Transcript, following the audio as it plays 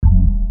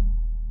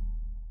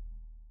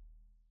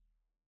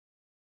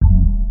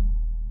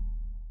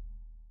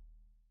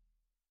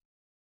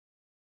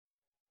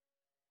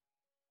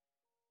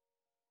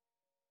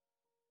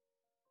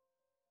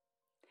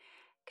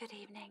Good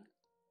evening.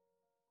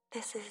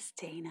 This is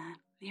Dana,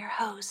 your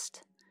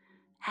host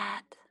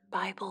at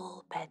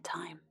Bible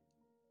Bedtime.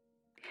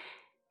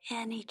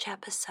 In each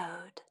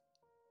episode,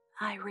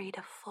 I read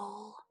a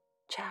full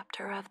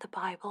chapter of the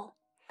Bible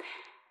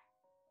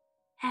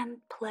and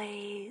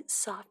play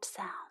soft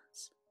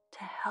sounds to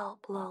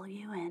help lull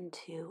you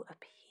into a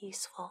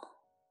peaceful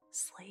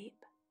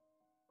sleep.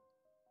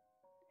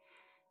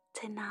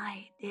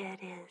 Tonight it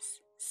is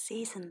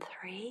Season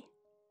 3,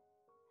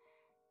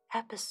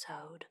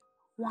 Episode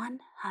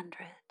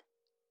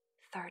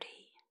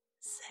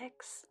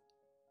 136,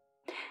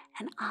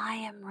 and I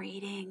am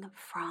reading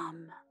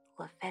from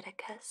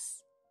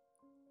Leviticus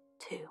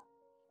 2.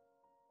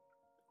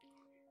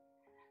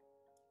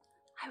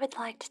 I would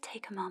like to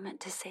take a moment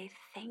to say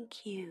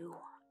thank you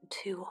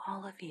to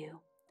all of you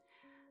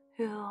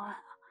who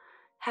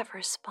have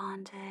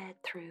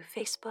responded through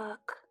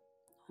Facebook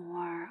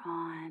or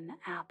on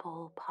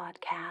Apple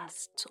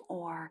Podcasts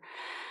or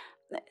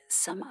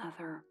some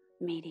other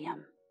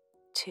medium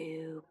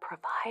to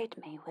provide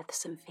me with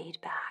some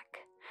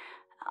feedback.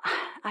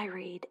 I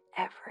read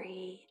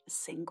every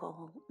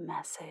single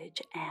message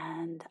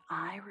and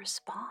I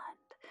respond.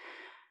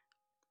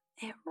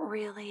 It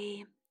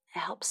really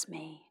helps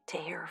me to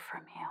hear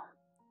from you.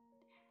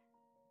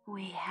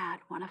 We had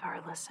one of our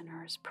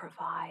listeners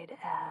provide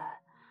a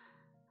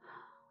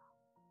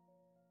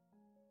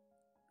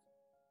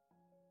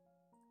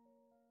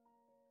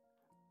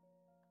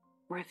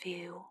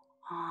review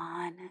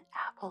on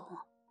Apple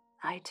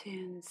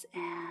iTunes,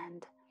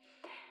 and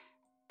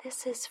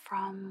this is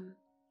from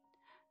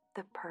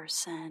the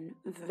person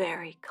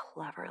very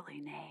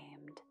cleverly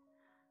named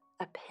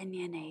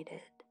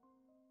Opinionated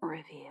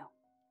Review.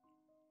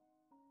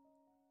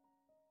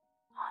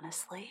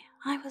 Honestly,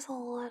 I was a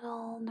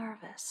little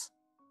nervous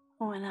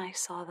when I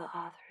saw the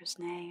author's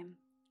name,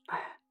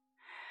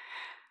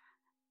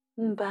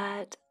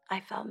 but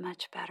I felt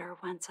much better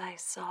once I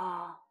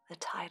saw the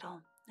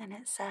title, and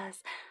it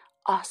says,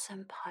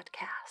 Awesome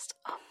Podcast.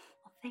 Oh,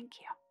 well, thank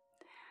you.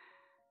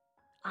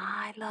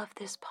 I love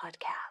this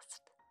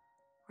podcast.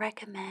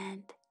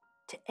 Recommend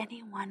to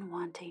anyone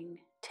wanting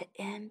to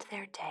end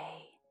their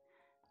day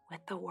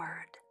with the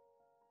word.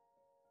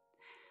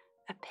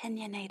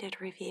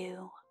 Opinionated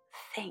Review,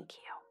 thank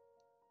you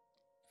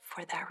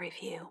for that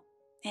review.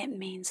 It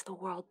means the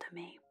world to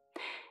me.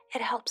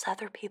 It helps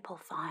other people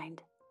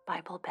find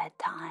Bible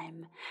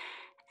Bedtime,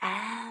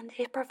 and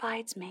it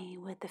provides me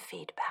with the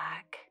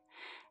feedback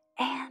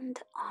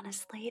and,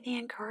 honestly, the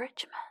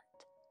encouragement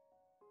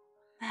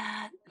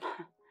that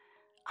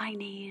I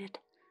need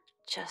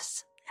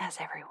just as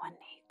everyone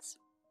needs.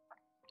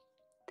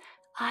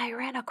 I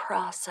ran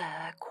across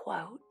a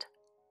quote.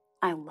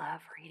 I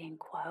love reading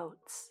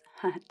quotes.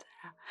 I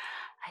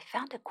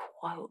found a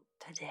quote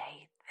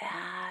today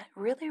that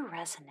really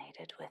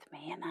resonated with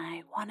me, and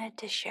I wanted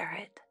to share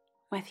it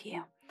with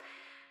you.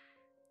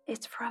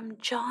 It's from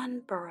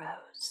John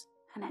Burroughs,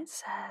 and it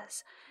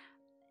says,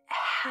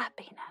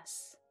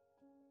 happiness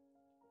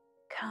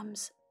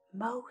comes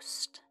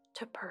most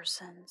to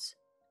persons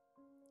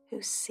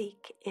who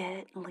seek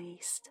it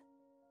least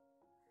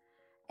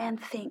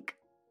and think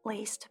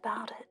least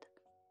about it.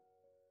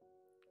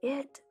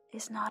 It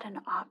is not an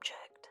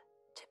object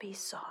to be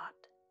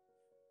sought.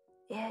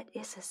 It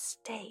is a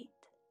state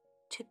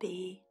to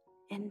be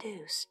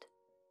induced.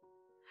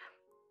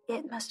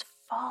 It must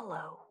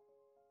follow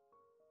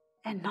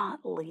and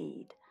not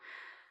lead.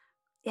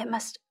 It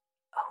must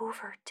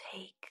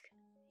overtake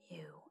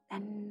you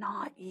and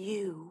not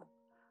you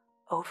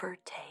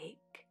overtake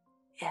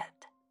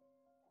it.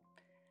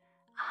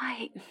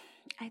 I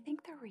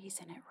think the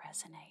reason it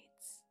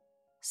resonates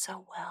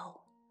so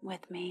well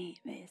with me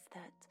is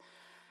that,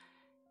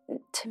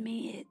 to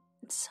me, it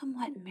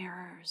somewhat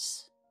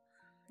mirrors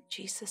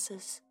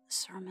Jesus'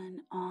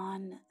 Sermon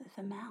on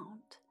the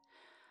Mount.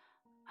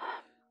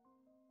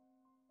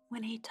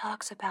 When he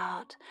talks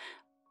about,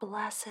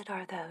 blessed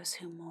are those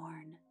who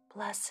mourn,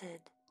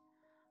 blessed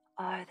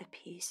are the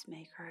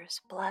peacemakers,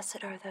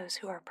 blessed are those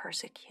who are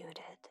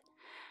persecuted.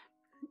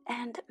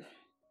 And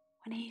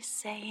when he's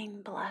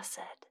saying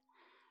blessed,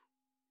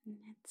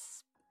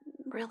 it's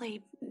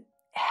really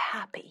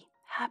happy.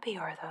 Happy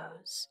are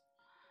those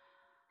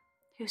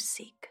who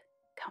seek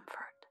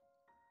comfort.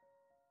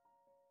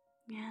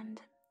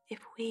 And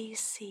if we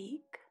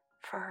seek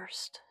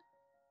first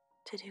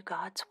to do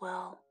God's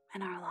will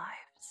in our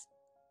lives,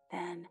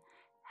 then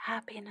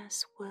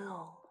happiness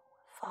will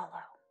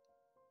follow.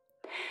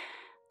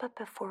 But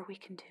before we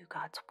can do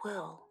God's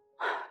will,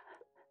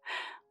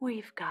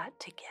 we've got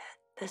to get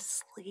the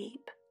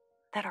sleep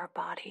that our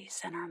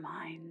bodies and our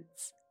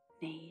minds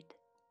need.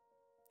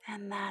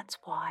 And that's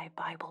why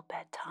Bible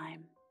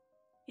Bedtime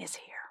is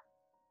here.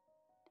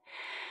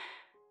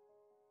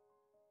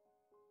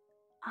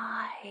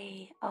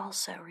 I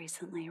also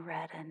recently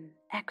read an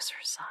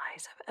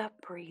exercise, a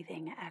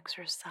breathing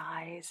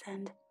exercise,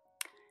 and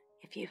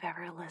if you've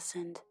ever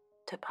listened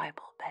to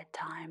Bible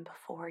Bedtime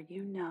before,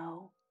 you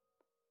know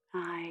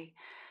I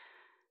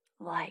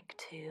like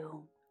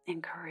to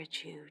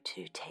encourage you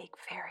to take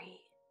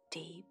very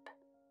deep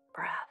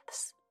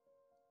breaths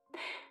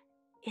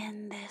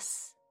In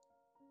this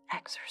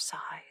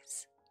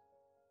exercise,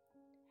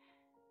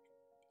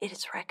 it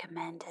is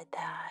recommended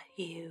that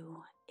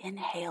you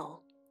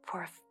inhale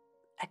for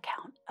a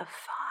count of 5,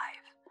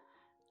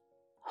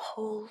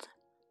 hold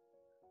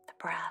the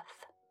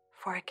breath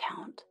for a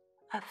count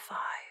of 5,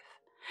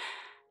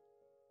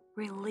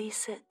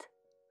 release it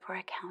for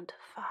a count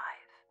of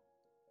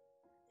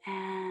 5,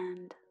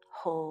 and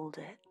hold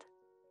it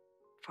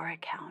for a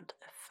count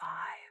of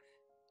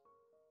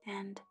 5.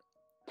 And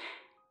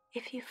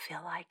if you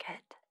feel like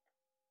it,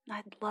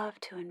 I'd love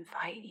to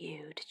invite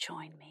you to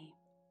join me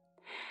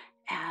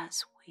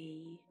as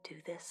we do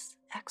this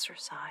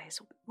exercise.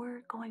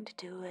 We're going to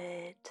do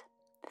it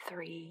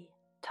 3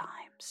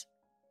 times.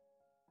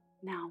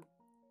 Now,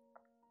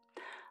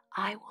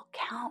 I will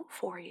count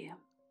for you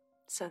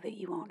so that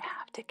you won't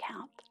have to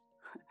count.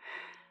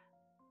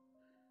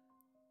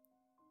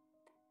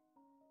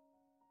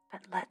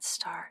 But let's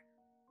start.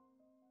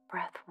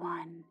 Breath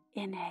 1,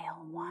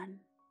 inhale, 1,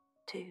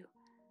 2,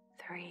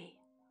 3,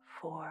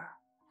 4,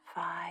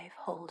 5.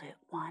 Hold it,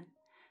 1,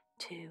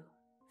 2,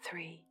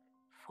 3,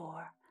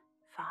 4,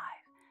 5.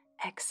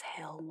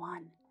 Exhale,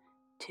 1,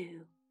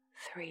 2,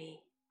 3,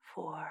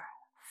 4,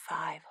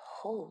 5.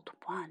 Hold,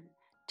 1,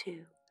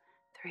 2,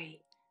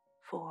 3,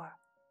 4,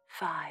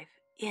 5.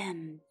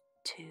 In,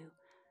 2,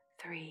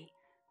 3,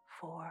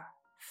 4,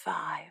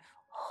 5.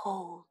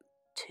 Hold,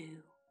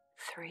 2,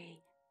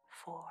 3,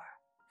 4,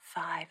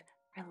 5.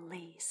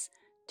 Release,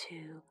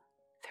 2,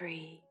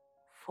 3,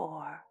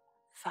 4,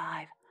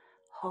 5.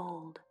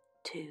 Hold,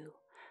 2,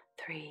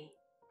 3,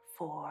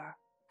 4,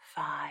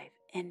 5.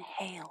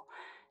 Inhale,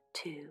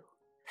 2, 3,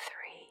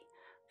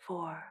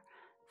 4,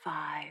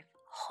 5.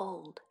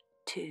 Hold,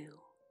 2,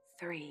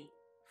 3,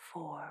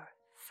 4,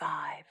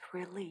 5.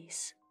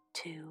 Release,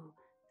 2,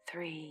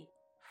 3,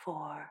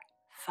 4,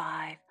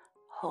 5.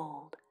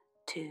 Hold,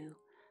 2,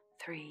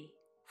 3,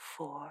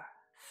 4,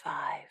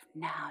 5.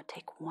 Now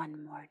take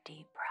one more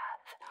deep breath.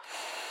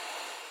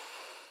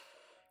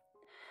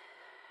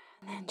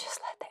 And then just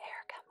let the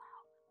air come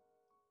out.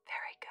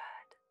 Very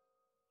good.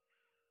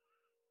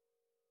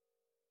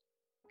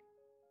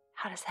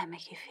 How does that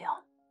make you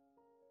feel?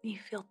 You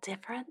feel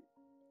different?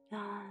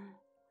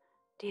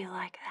 Do you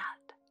like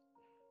that?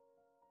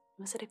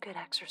 Was it a good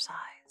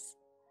exercise?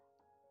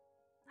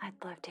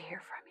 I'd love to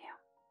hear from you.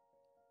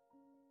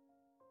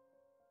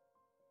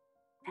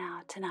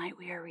 Now, tonight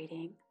we are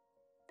reading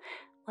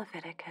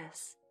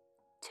Leviticus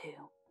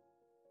 2.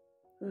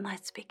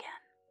 Let's begin.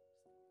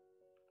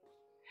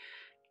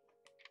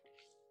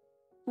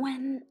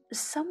 When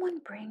someone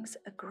brings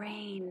a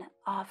grain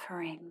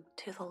offering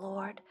to the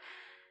Lord,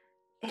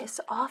 his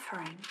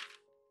offering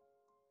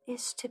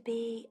is to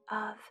be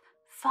of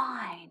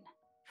fine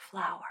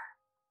flour.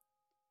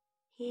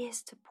 He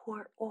is to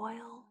pour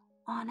oil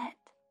on it,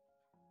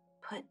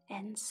 put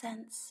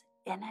incense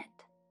in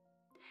it,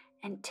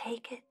 and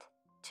take it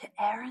to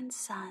Aaron's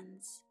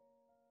sons,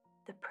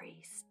 the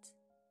priests.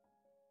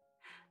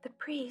 The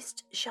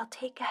priest shall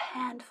take a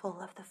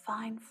handful of the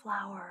fine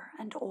flour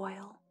and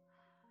oil,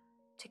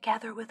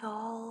 together with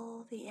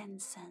all the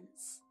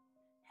incense,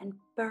 and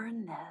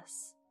burn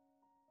this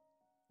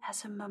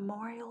as a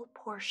memorial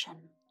portion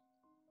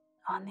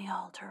on the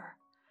altar,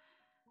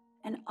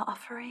 an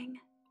offering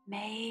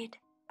made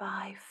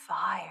by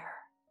fire,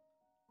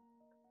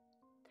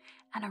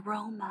 an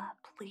aroma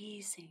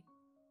pleasing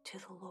to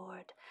the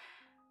Lord.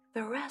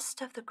 The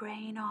rest of the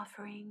grain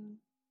offering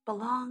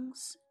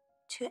belongs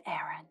to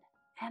Aaron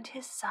and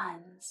his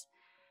sons.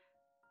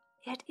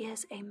 It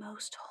is a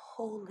most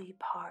holy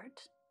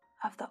part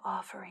of the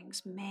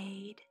offerings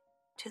made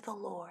to the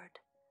Lord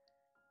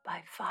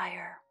by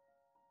fire.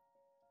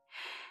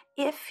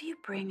 If you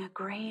bring a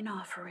grain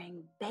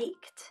offering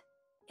baked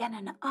in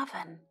an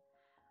oven,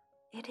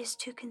 it is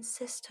to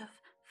consist of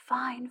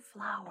fine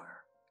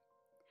flour,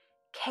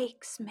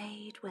 cakes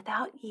made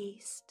without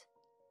yeast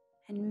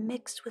and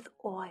mixed with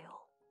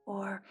oil,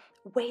 or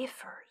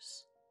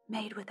wafers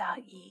made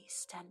without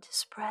yeast and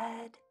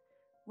spread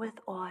with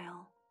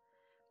oil.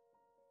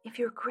 If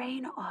your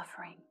grain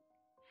offering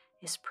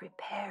is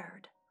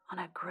prepared on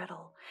a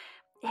griddle,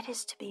 it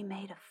is to be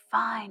made of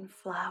fine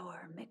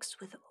flour mixed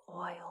with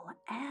oil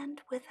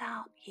and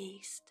without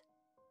yeast.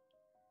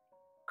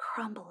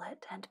 Crumble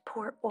it and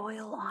pour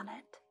oil on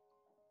it.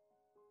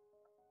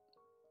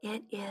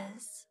 It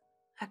is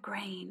a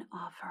grain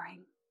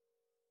offering.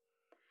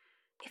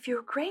 If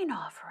your grain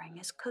offering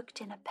is cooked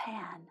in a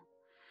pan,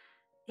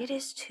 it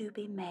is to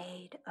be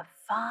made of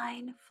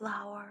fine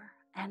flour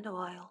and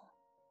oil.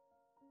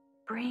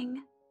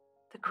 Bring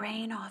the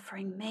grain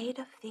offering made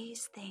of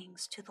these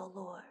things to the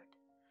Lord.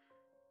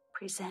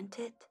 Present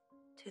it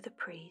to the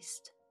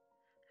priest,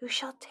 who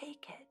shall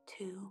take it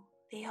to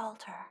the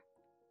altar.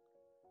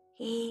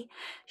 He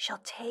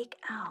shall take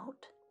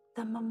out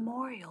the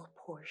memorial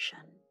portion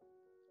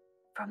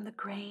from the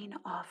grain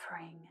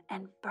offering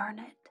and burn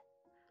it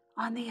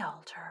on the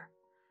altar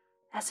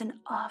as an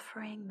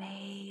offering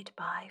made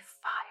by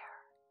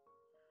fire,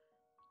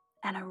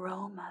 an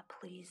aroma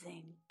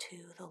pleasing to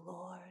the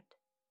Lord.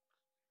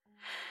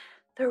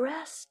 The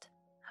rest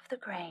of the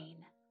grain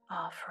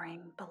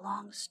offering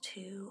belongs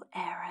to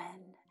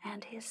Aaron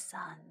and his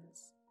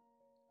sons.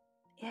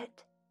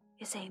 It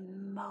is a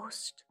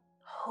most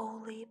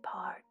holy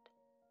part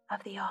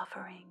of the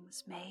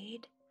offerings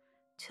made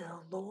to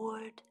the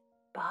Lord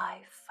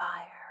by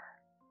fire.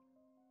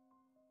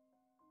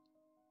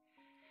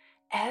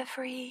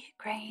 Every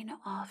grain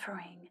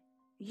offering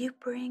you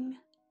bring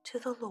to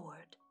the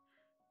Lord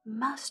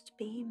must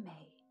be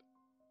made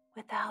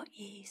without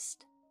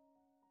yeast.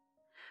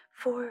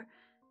 For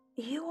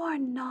you are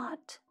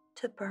not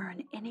to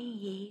burn any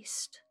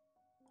yeast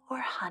or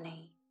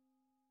honey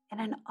in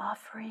an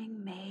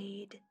offering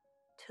made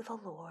to the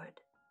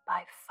Lord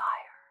by fire.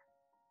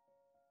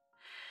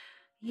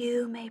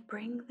 You may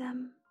bring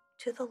them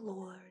to the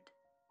Lord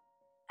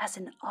as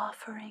an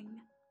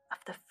offering of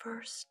the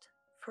first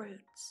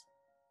fruits,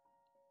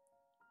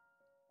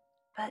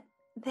 but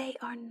they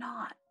are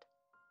not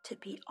to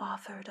be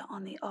offered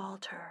on the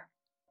altar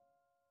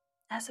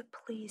as a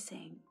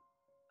pleasing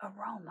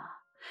aroma.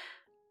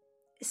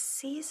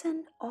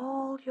 Season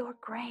all your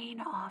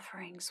grain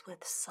offerings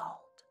with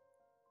salt.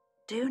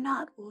 Do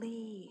not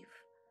leave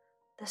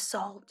the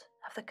salt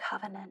of the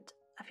covenant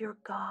of your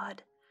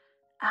God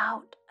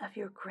out of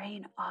your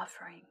grain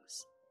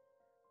offerings.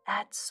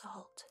 Add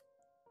salt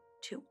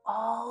to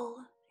all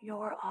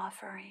your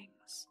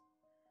offerings.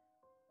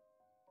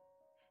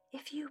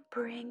 If you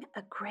bring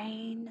a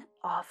grain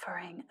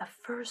offering of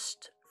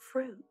first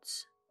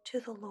fruits to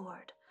the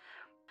Lord,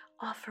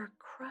 offer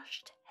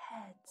crushed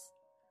heads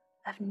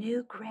of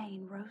new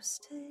grain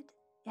roasted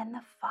in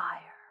the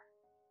fire.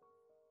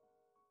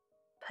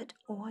 Put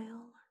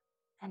oil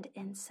and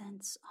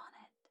incense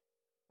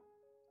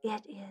on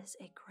it. It is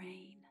a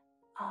grain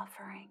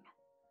offering.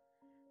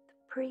 The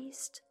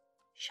priest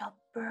shall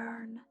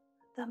burn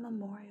the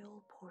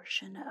memorial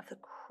portion of the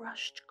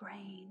crushed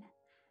grain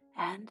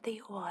and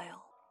the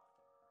oil,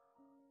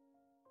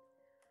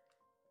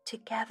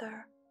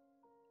 together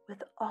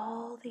with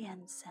all the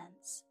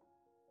incense,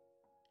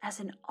 as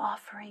an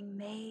offering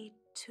made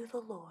to the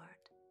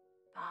Lord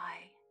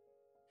by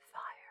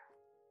fire.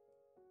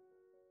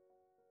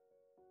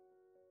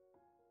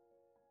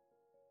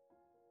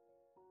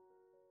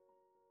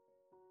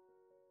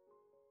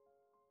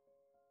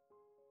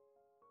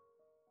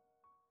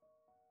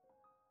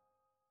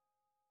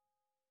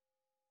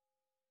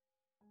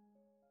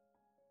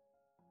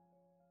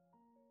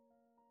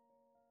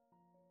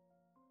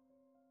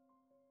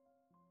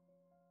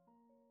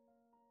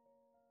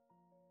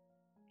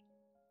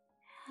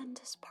 And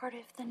as part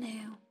of the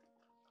new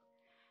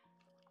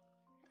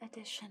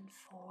edition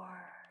for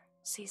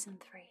Season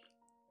 3,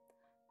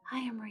 I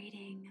am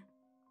reading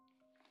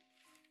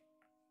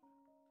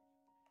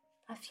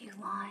a few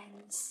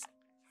lines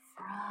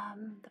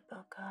from the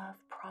book of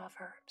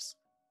Proverbs.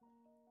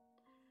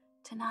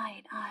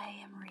 Tonight I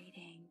am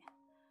reading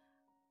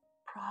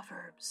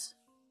Proverbs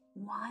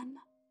 1,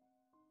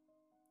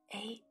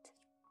 8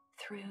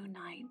 through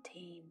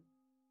 19.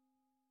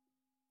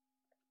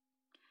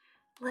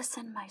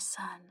 Listen, my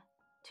son,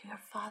 to your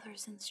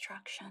father's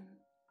instruction,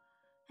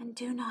 and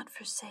do not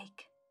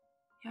forsake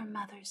your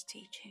mother's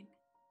teaching.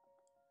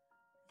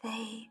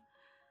 They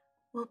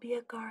will be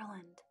a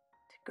garland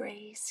to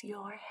grace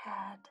your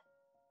head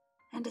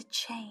and a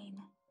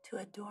chain to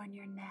adorn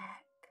your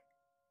neck.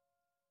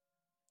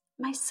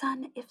 My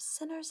son, if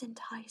sinners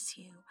entice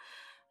you,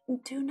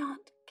 do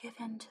not give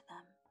in to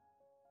them.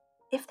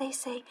 If they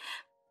say,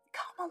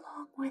 "Come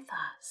along with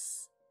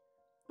us,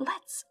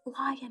 let's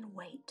lie in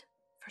wait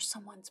for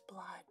someone's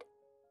blood.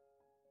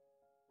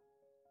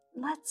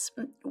 Let's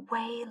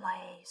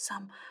waylay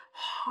some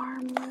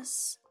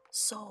harmless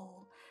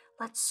soul.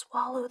 Let's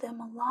swallow them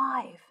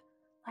alive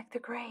like the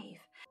grave,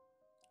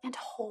 and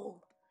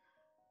whole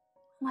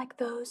like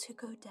those who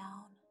go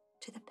down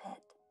to the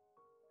pit.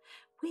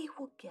 We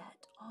will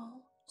get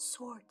all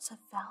sorts of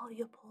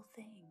valuable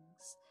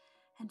things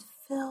and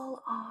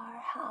fill our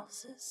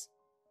houses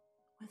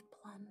with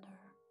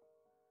plunder.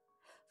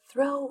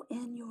 Throw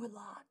in your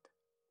lot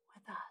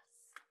with us,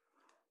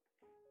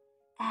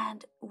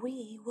 and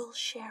we will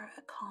share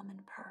a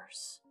common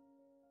purse.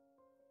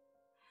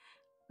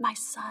 My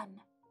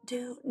son,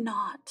 do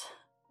not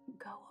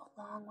go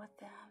along with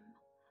them.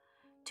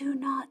 Do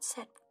not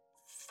set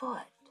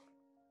foot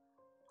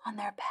on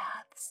their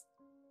paths,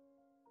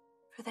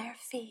 for their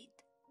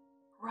feet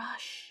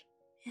rush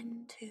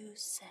into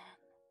sin.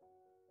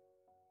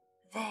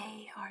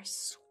 They are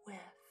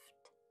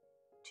swift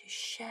to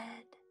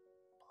shed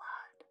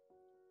blood.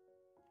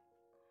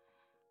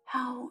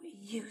 How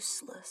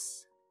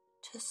useless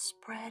to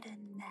spread a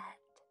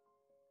net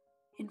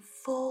in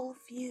full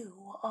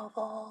view of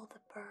all the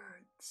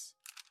birds.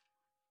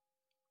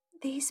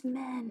 These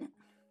men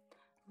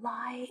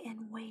lie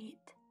in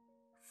wait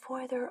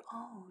for their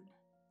own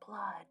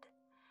blood.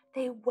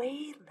 They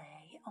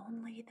waylay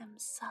only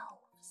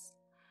themselves.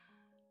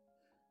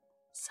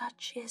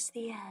 Such is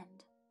the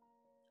end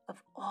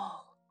of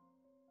all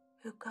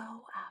who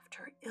go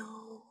after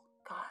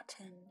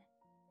ill-gotten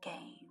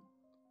gain.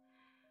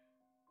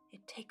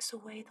 It takes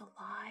away the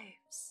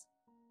lives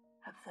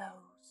of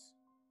those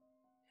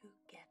who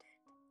get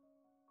it.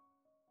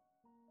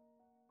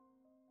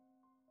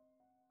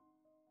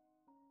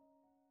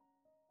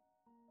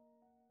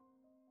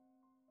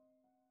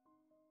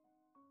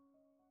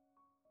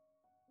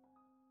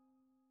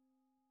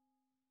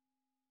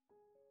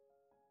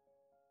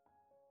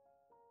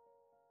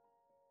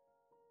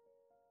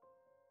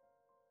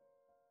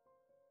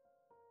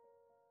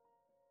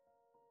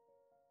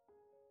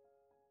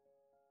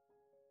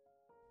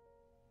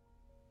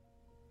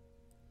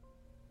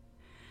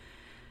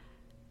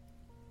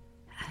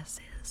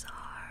 is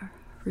our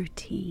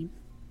routine.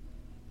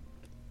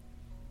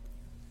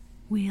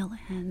 We'll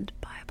end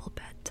Bible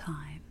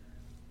bedtime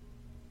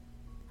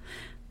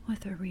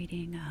with a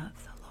reading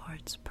of the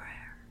Lord's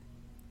Prayer,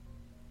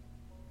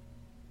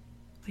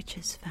 which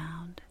is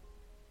found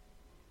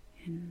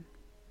in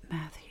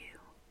Matthew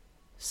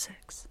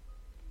 6.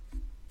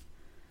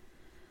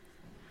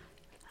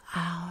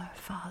 Our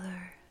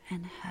Father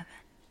in heaven,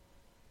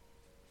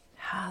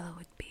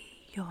 hallowed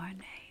be your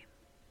name.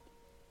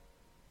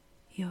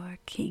 Your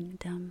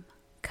kingdom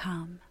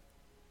come.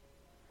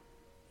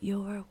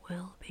 Your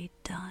will be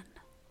done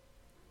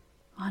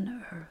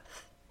on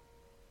earth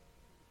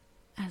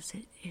as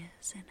it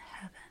is in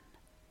heaven.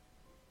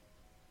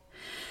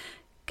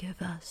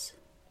 Give us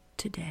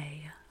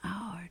today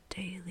our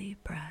daily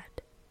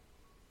bread.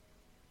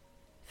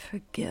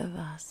 Forgive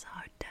us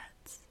our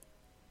debts,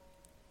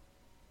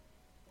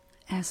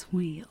 as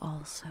we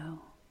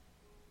also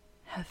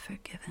have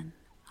forgiven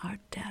our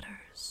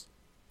debtors.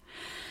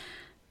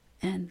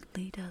 And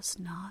lead us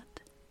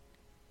not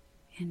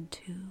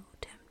into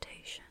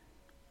temptation,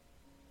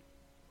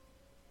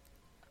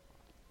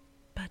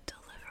 but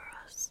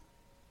deliver us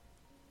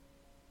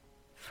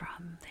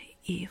from the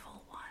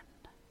evil one.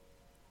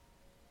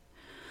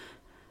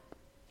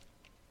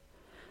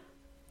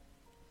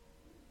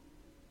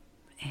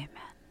 Amen.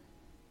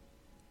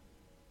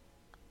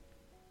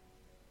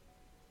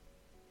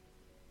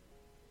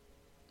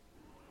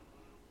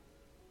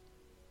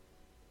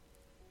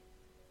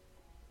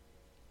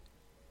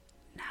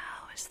 Now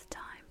is the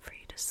time for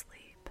you to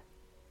sleep.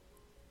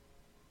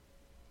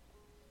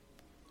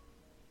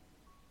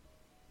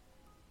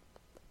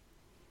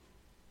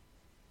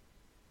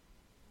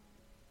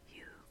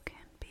 You can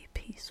be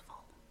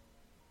peaceful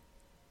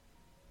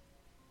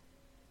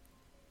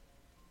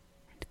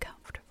and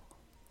comfortable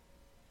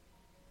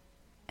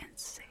and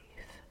safe.